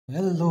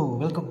Hello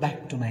welcome back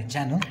to my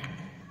channel.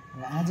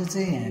 र आज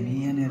चाहिँ हामी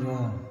यहाँनिर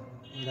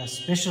एउटा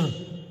स्पेसल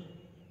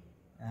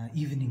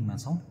इभिनिङमा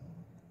छौँ।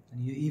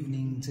 अनि यो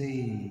इभिनिङ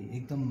चाहिँ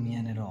एकदम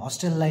यहाँनिर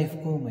हस्टेल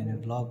लाइफको मैले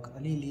भ्लग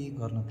अलिअलि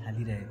गर्न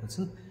थालिरहेको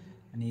छु।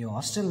 अनि यो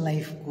हस्टेल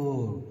लाइफको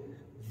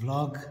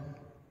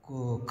भ्लगको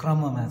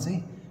क्रममा चाहिँ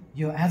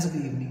यो आजको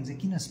इभिनिङ चाहिँ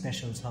किन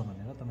स्पेसल छ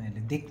भनेर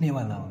तपाईँहरूले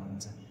देख्नेवाला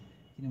हुनुहुन्छ।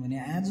 किनभने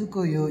आजको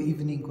यो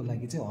इभिनिङको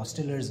लागि चाहिँ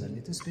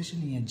हस्टेलर्सहरूले चाहिँ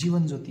स्पेसली यहाँ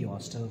जीवन ज्योति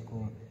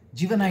हस्टेलको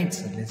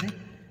जीवनाइट्सहरूले चाहिँ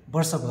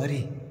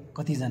वर्षभरि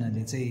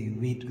कतिजनाले चाहिँ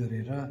वेट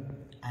गरेर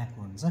आएको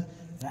हुन्छ।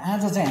 र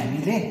आज चाहिँ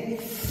हामीले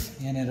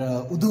यहाँनिर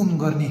उदुम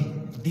गर्ने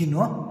दिन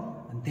हो।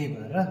 अनि त्यही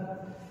भएर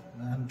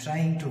आइएम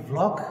ट्राइङ टु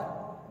भ्लग।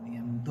 अनि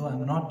दो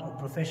आइएम नट अ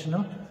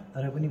प्रोफेसनल,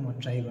 तर पनि म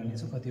ट्राई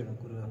गर्नेछु कतिवटा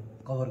कुरो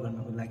कभर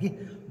गर्नको लागि।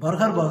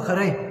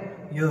 भर्खरै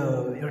यो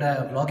एउटा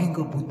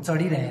भ्लगिङको भूत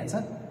चढिरहेछ।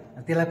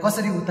 त्यसलाई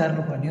कसरी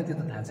उतार्नु पर्ने हो त्यो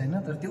त थाहा छैन,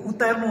 तर त्यो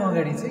उतार्नु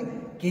अगाडि चाहिँ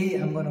केही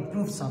आइएम गोना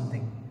प्रुभ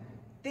समथिङ।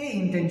 त्यही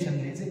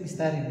इन्टेन्सनले चाहिँ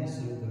बिस्तारै म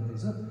सुरु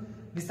गर्दैछु।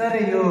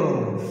 बिस्तारै यो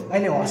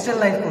अहिले हस्टेल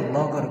लाइफको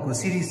भ्लगहरूको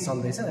सिरिज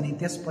चल्दैछ। अनि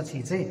त्यसपछि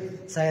चाहिँ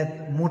सायद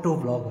मोटो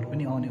भ्लगहरू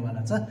पनि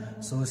आउनेवाला छ।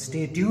 So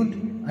stay tuned.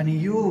 अनि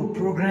यो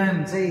प्रोग्राम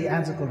चाहिँ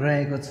आजको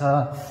रहेको छ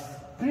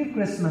pre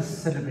Christmas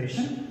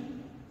celebration.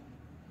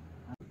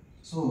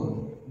 So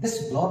this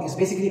vlog is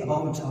basically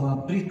about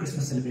our pre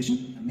Christmas celebration.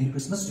 Merry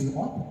Christmas to you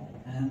all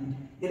and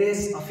it is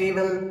a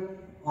farewell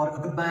or a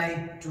goodbye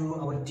to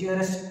our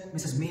dearest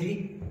Mrs.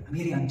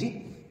 Mary auntie,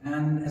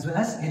 and as well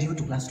as a due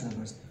to class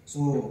 12ers. So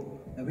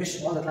I wish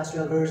all the class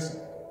 12ers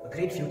a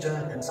great future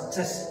and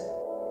success.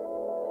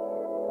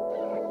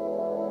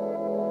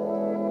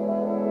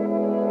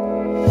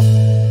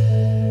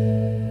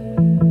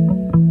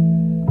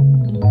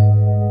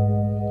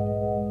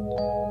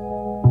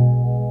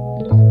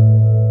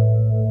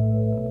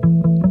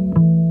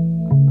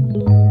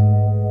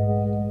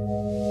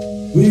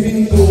 Good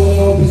evening to all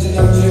our present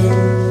out here.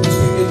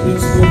 Respected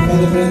Principal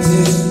Father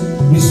Francis,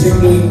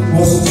 respected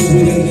Hostel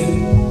Superintendent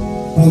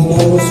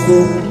Father Bosco,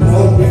 and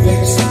all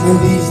prefects,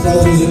 aunties,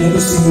 daughters, and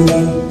every single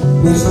one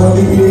who has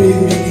contributed in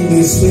making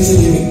this special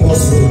event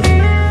possible.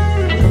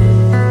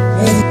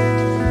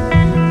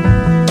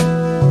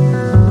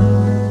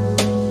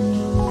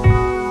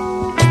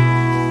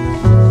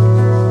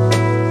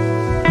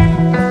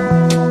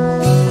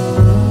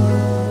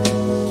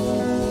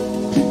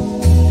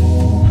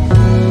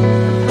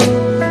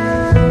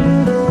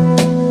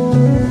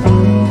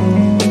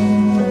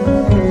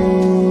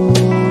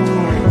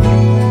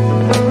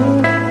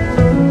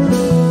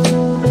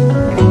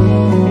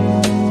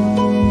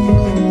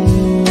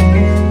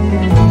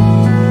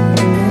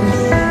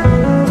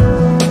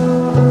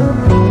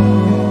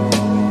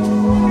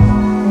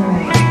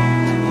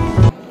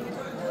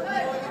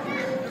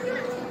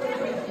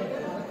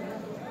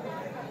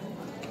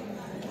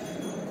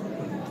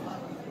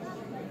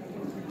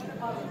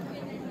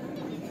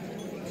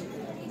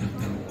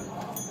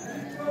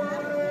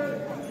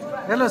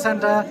 Hello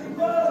Santa.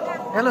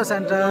 Hello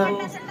Santa.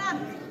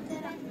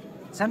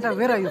 Santa,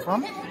 where are you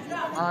from?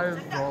 I'm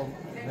from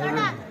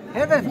heaven.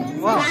 Heaven.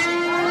 Wow.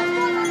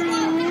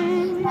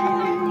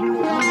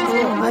 So,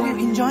 are you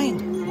enjoying?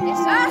 Yes,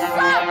 sir. Are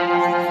you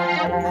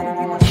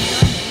people enjoying?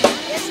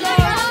 Yes, sir.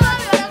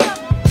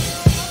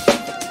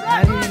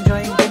 Are you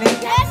enjoying today?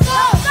 Yes,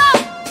 sir.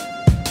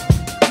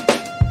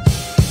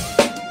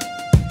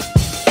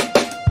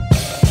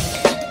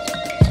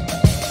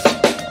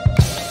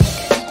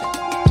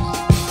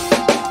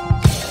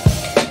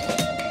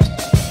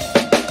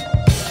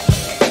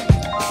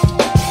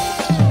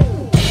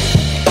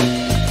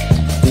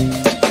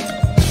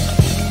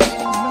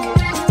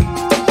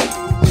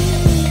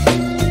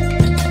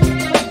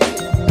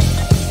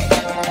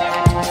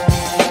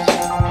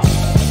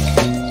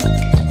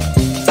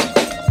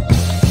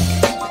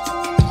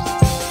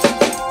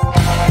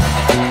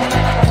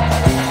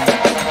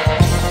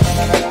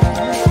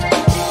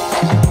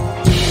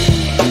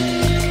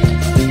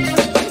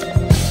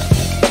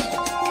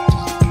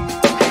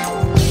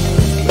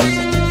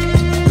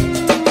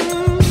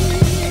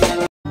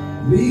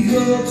 We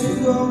go to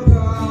a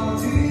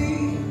party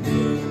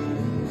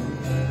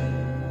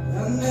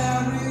and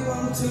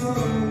everyone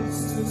turns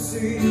to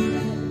see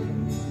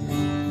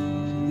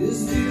this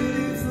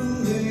beautiful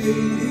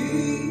lady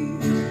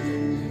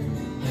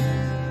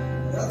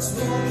that's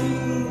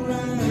walking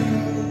around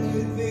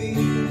with me.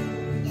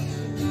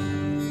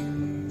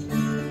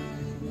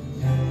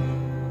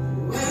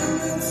 When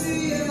the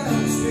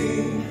tears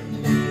stream,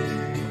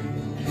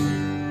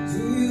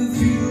 do you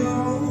feel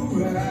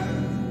alright?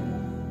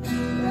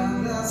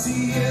 And I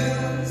see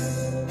yes,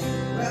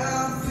 I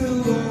feel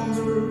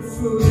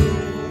wonderful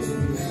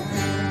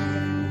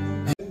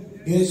tonight.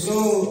 Okay, so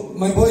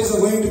my boys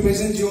are going to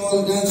present you all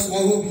a dance. I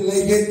hope you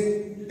like it.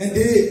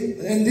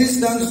 And this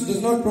dance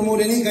does not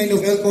promote any kind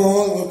of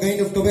alcohol or kind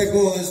of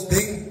tobacco or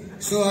thing.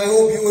 So I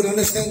hope you would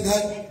understand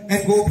that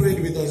and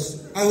cooperate with us.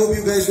 I hope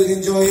you guys will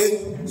enjoy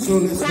it. So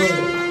let's go.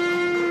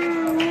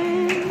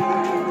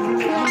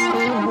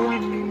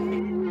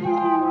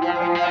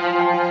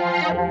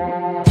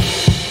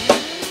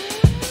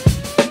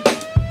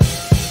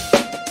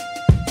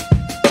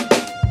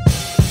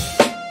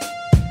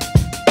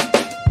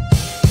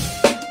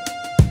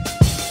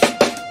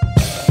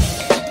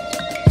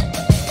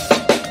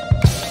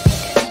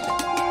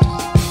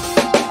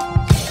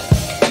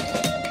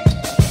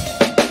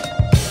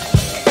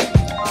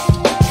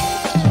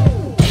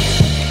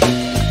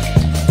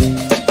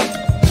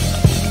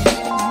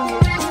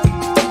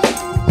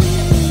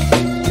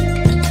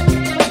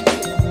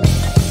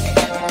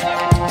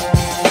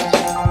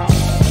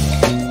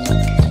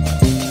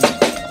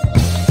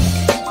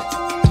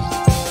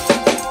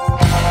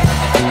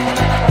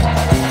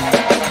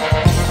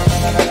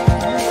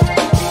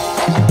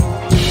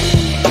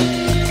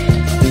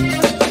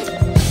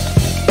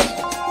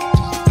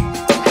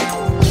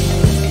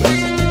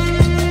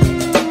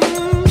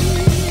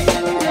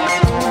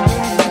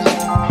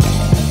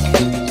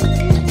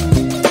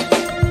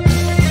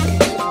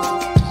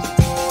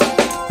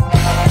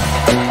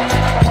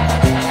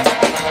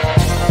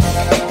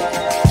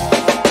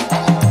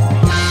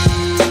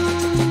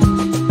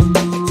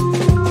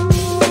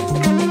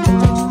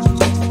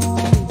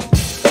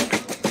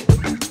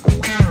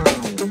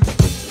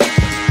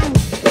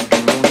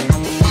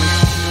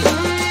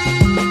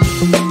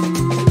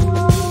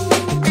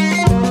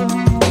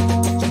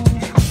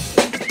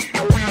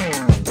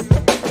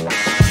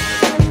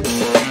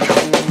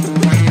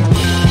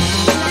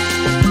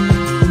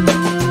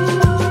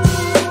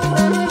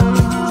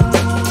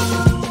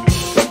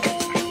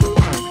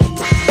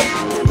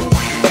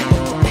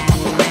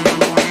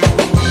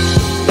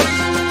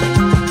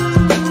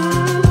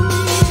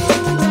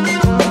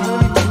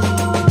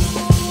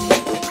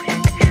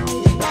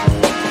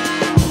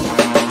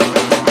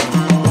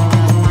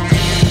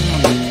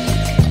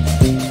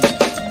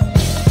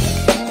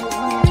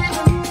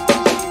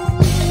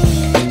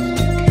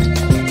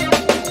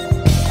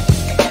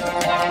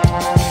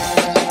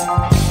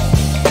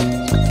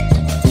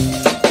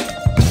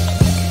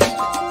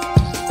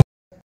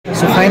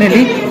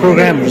 Finally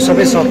प्रोग्रामहरू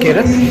सबै सकेर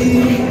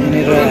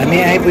यहाँनिर हामी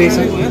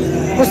आइपुगेछौँ।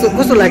 कस्तो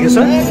कस्तो लाग्यो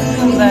sir?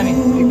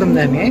 एकदम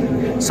दामी है।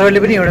 सरले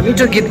पनि एउटा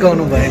मिठो गीत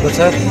गाउनु भएको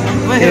छ,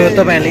 त्यो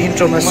तपाईँहरूले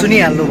इन्ट्रोमा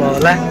सुनिहाल्नु भयो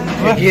होला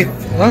गीत।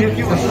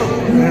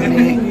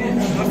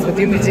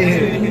 तिमी चाहिँ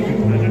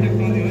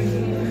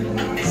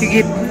त्यो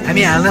गीत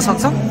हामी हाल्न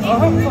सक्छौँ?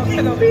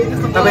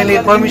 तपाईँले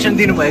पर्मिसन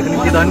दिनुभएको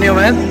निम्ति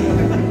धन्यवाद।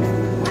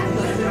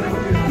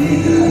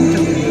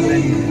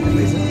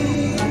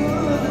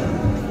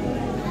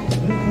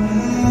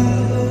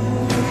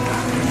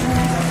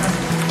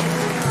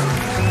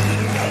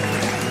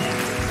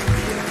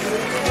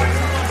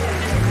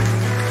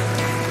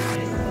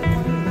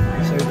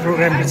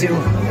 प्रोग्राम चाहिँ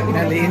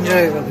यिनीहरूले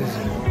इन्जोय गर्दैछ।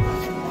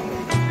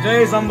 जय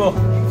शम्भो।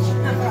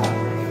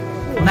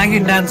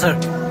 नागिन डान्सर।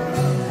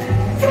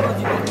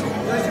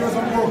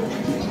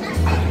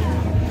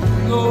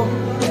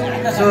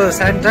 सो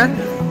सान्टा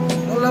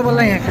बल्ल बल्ल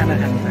यहाँ खाना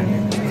खानु लाग्यो।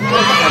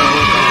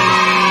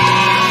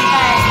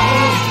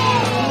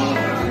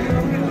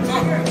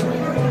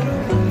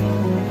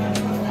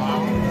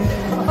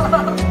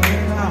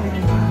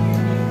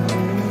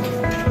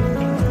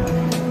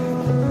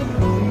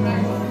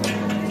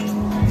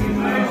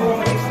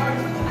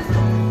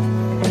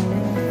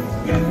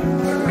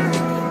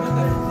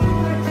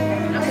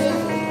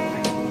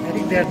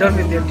 They are done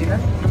with their dinner.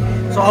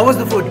 So how was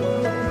the food?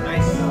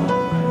 Nice.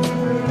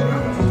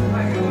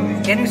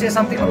 Can you say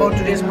something about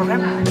today's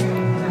program?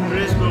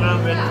 Today's program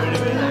went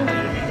very well.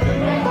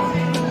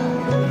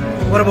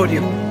 What about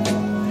you?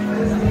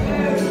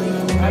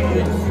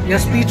 Your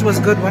speech was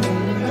good one.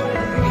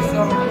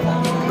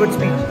 Good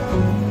speech.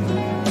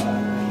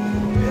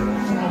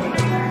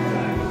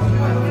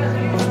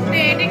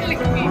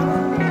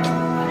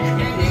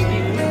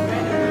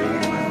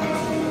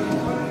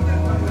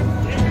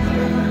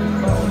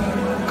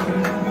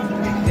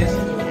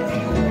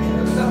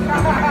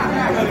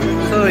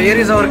 So here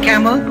is our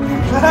camel.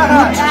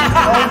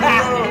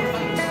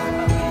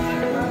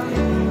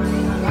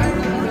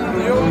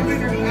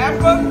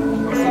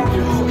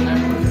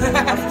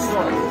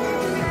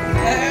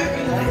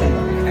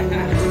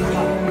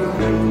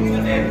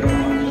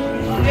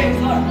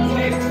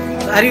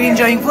 Are you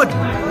enjoying food?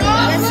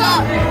 Yes, sir.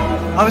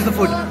 How is the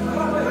food?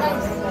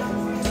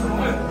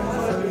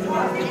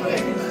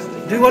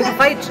 Do you want to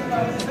fight?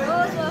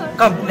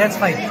 Come, let's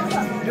fight.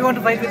 Do you want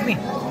to fight with me?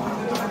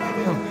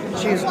 No.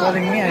 She is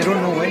calling me. I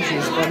don't know why she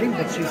is calling,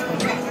 but she is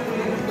calling.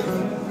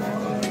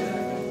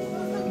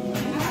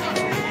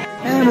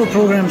 हाम्रो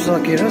programme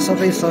सकेर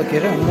सबै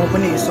सकेर म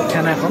पनि यसो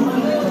खाना खाऊँ।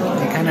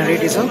 खाना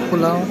रेडी छ।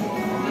 पुलाउ,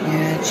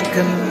 यहाँ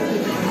chicken,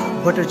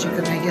 butter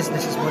chicken, I guess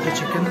this is butter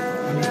chicken,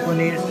 अनि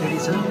पनिर रेडी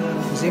छ।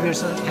 जेभियर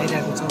सर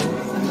खाइरहेको छ।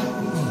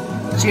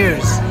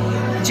 Cheers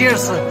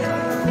cheers sir.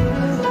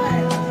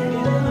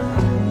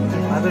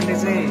 फादरले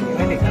चाहिँ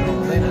कहिले खानु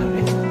हुँदैन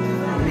है।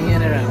 अनि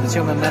यहाँनिर हाम्रो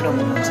छेउमा म्याडम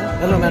हुनुहुन्छ।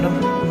 हेलो म्याडम,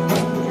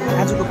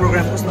 आजको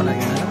प्रोग्राम कस्तो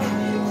लाग्यो म्याडम?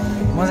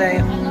 मजा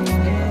आयो?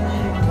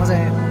 मजा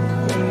आयो?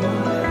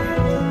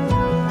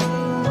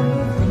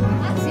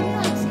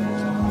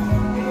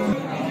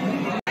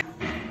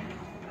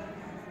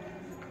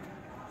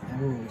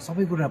 अब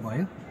सबै कुरा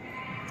भयो,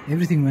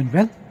 एभ्रिथिङ वेन्ट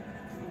वेल।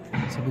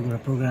 सबै कुरा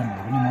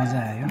प्रोग्रामहरू पनि मजा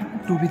आयो।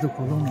 टोपी त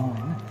खोलौँ न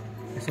होइन,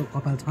 यसो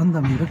कपाल छ नि त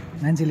मेरो।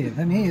 मान्छेले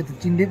हेर्दा नि यो त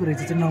चिन्डेको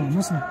रहेछ चाहिँ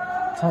नहुनुहोस् न,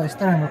 छ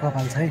यस्तो राम्रो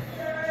कपाल छ है।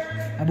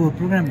 अब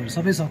प्रोग्रामहरू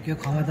सबै सक्यो,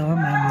 खावा दावा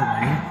पनि राम्रो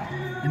भयो।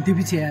 अनि त्यो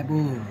पछि अब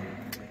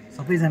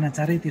सबैजना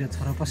चारैतिर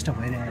छरपष्ट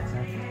भइरहेको छ।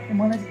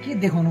 मलाई चाहिँ के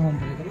देखाउनु मन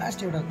परेको लास्ट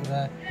एउटा कुरा,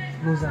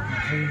 क्लोजअपमा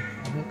चाहिँ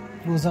अब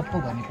क्लोजअप पो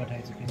भनी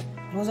पठाएछु कि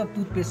क्लोजअप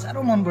टुथपेस्ट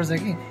साह्रो मनपर्छ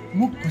कि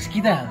मुख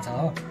खुस्किँदै हाल्छ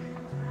हो।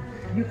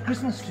 यो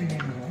क्रिसमस ट्री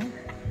यहाँनिर हो।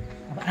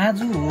 अब आज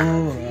हो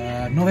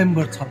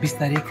नोभेम्बर 26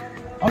 तारिक।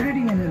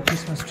 अलरेडी यहाँनिर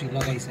क्रिसमस ट्री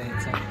लगाइसकेको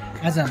छ।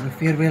 आज हाम्रो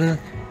फेयरवेल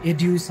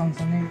एड्यु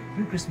सँगसँगै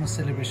यो क्रिसमस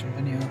सेलिब्रेसन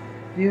पनि हो।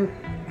 यो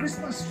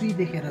क्रिसमस ट्री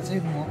देखेर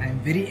चाहिँ म आइ एम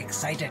भेरी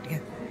एक्साइटेड क्या,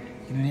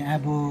 किनभने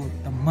अब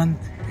the month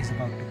is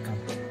about to come.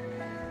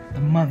 The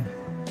month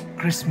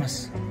Christmas,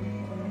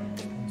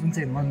 जुन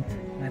चाहिँ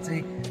मन्थमा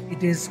चाहिँ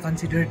it is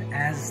considered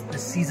as the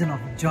season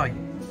of Joy.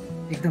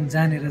 एकदम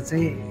जानेर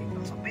चाहिँ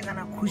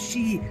सबैजना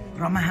खुसी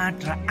रमाहाट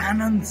र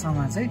आनन्दसँग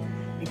चाहिँ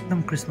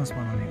एकदम क्रिसमस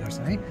मनाउने गर्छ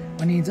है।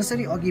 अनि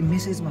जसरी अघि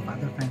मेसेजमा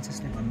फादर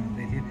फ्रान्सिसले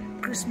भन्नुहुँदै थियो,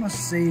 क्रिसमस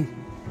चाहिँ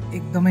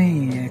एकदमै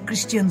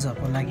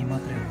क्रिस्चियन्सहरूको लागि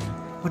मात्रै हो,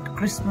 but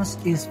Christmas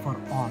is for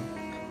all,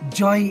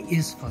 Joy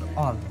is for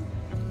all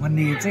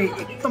भन्ने चाहिँ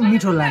एकदम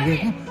मिठो लाग्यो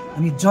क्या।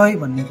 अनि जोय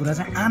भन्ने कुरा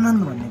चाहिँ,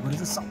 आनन्द भन्ने कुरा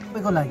चाहिँ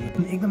सबैको लागि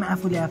एकदम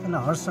आफूले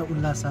आफूलाई हर्ष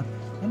उल्लास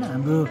होइन।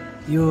 हाम्रो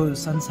यो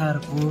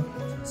संसारको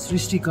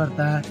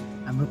सृष्टिकर्ता,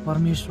 हाम्रो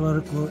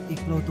परमेश्वरको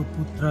एकलौतो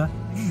पुत्र,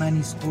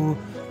 मानिसको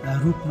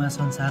रूपमा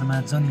संसारमा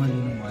जन्म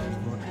लिनु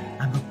भएको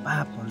हाम्रो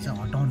पापहरू चाहिँ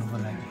हटाउनुको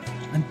लागि।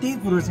 अनि त्यही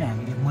कुरो चाहिँ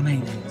हामीले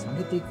मनाइरहेको छौँ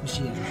कि त्यही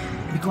खुसीहरू।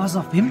 Because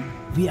of him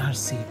we are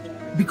saved,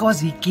 because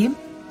he came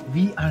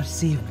we are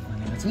saved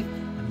भनेर चाहिँ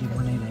हामीले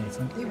मनाइरहेको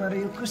छौँ। त्यही भएर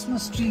यो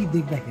क्रिसमस ट्री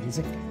देख्दाखेरि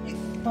चाहिँ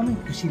एकदमै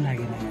खुसी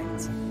लागिरहेको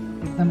छ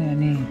एकदमै।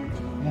 अनि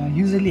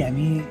युजली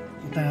हामी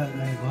उता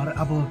घर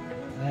अब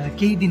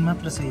केही दिन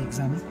मात्र छ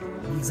एक्जाम,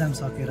 एक्जाम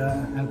सकेर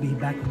I be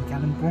back in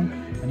Kalimpong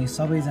अनि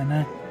सबैजना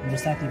मेरो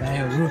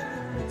साथीभाइहरू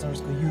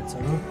चर्चको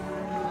युथ्सहरू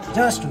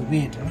जस्ट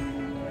वेट हो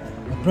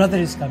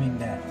brother is coming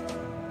that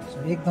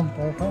so एकदम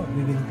पर्ख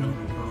we will be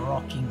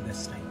rocking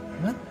this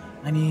time होइन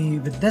अनि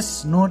with this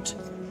note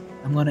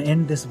I'm going to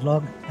end this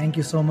vlog. Thank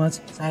you so much.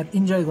 सायद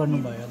इन्जोय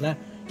गर्नुभयो होला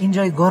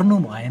इन्जोय गर्नु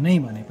भएनै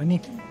भने पनि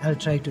I'll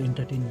try to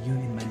entertain you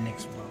in my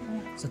next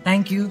vlog. So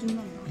thank you.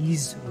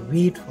 Please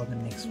wait for the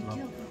next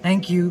vlog.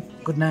 Thank you.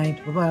 Good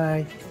night.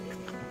 Bye-bye.